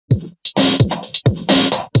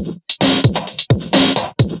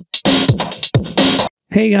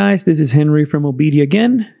Hey guys, this is Henry from OBEDIA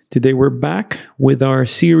again. Today we're back with our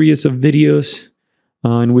series of videos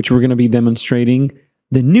in which we're going to be demonstrating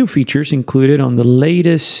the new features included on the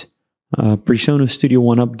latest PreSonus Studio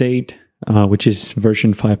One update, which is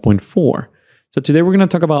version 5.4. So today we're going to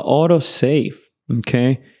talk about autosave,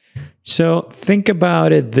 okay? So think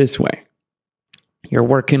about it this way. You're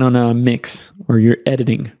working on a mix or you're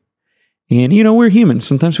editing. And you know, we're humans.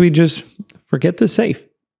 Sometimes we just forget to save,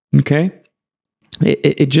 okay?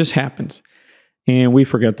 It just happens. And we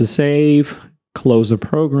forget to save, close the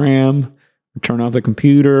program, turn off the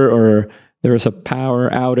computer, or there is a power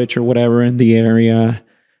outage or whatever in the area,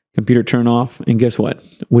 computer turn off, and guess what?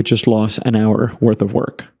 We just lost an hour worth of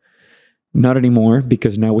work. Not anymore,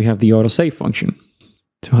 because now we have the autosave function.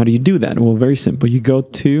 So how do you do that? Well, very simple. You go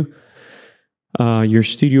to your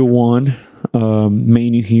Studio One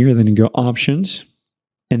menu here, then you go Options,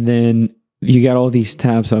 and then you got all these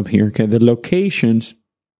tabs up here, okay? The Locations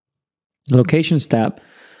tab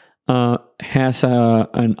has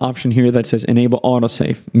an option here that says Enable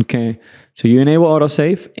Autosave, okay? So you enable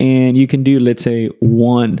autosave, and you can do, let's say,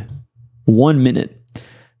 one minute.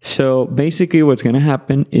 So basically what's going to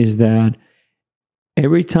happen is that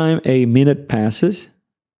every time a minute passes,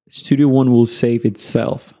 Studio One will save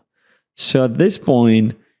itself. So at this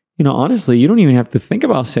point, you know, honestly, you don't even have to think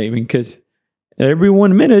about saving, because every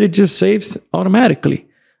 1 minute, it just saves automatically,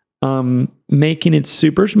 making it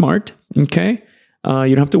super smart, okay?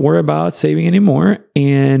 You don't have to worry about saving anymore,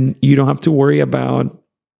 and you don't have to worry about,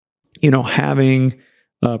 you know, having,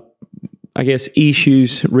 I guess,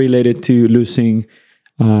 issues related to losing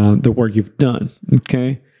the work you've done,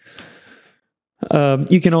 okay?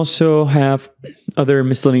 You can also have other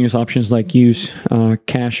miscellaneous options like use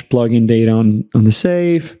cache plugin data on the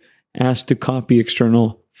save, ask to copy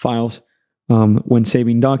external files when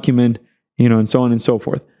saving document, you know, and so on and so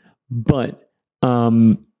forth. But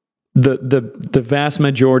the vast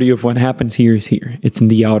majority of what happens here is here. It's in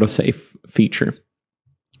the autosave feature.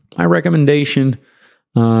 My recommendation,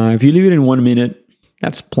 if you leave it in 1 minute,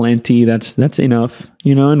 that's plenty. That's enough.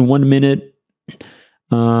 You know, in 1 minute,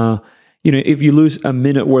 you know, if you lose a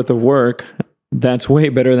minute worth of work, that's way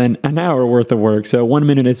better than an hour worth of work. So 1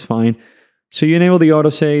 minute is fine. So you enable the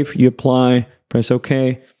autosave, you apply, press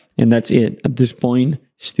OK, and that's it. At this point,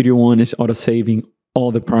 Studio One is auto-saving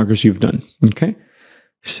all the progress you've done, okay?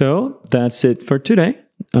 So that's it for today.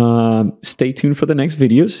 Stay tuned for the next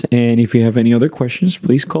videos, and if you have any other questions,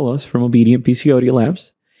 please call us from OBEDIA PC Audio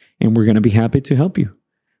Labs, and we're going to be happy to help you.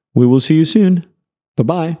 We will see you soon.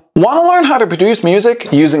 Bye-bye. Want to learn how to produce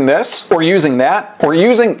music using this, or using that, or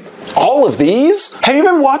using all of these? Have you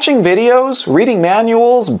been watching videos, reading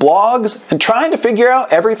manuals, blogs, and trying to figure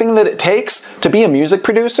out everything that it takes to be a music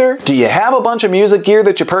producer? Do you have a bunch of music gear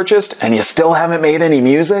that you purchased and you still haven't made any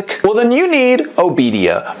music? Well, then you need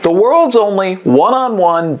OBEDIA, the world's only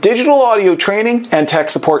one-on-one digital audio training and tech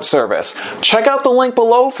support service. Check out the link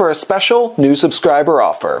below for a special new subscriber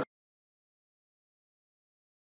offer.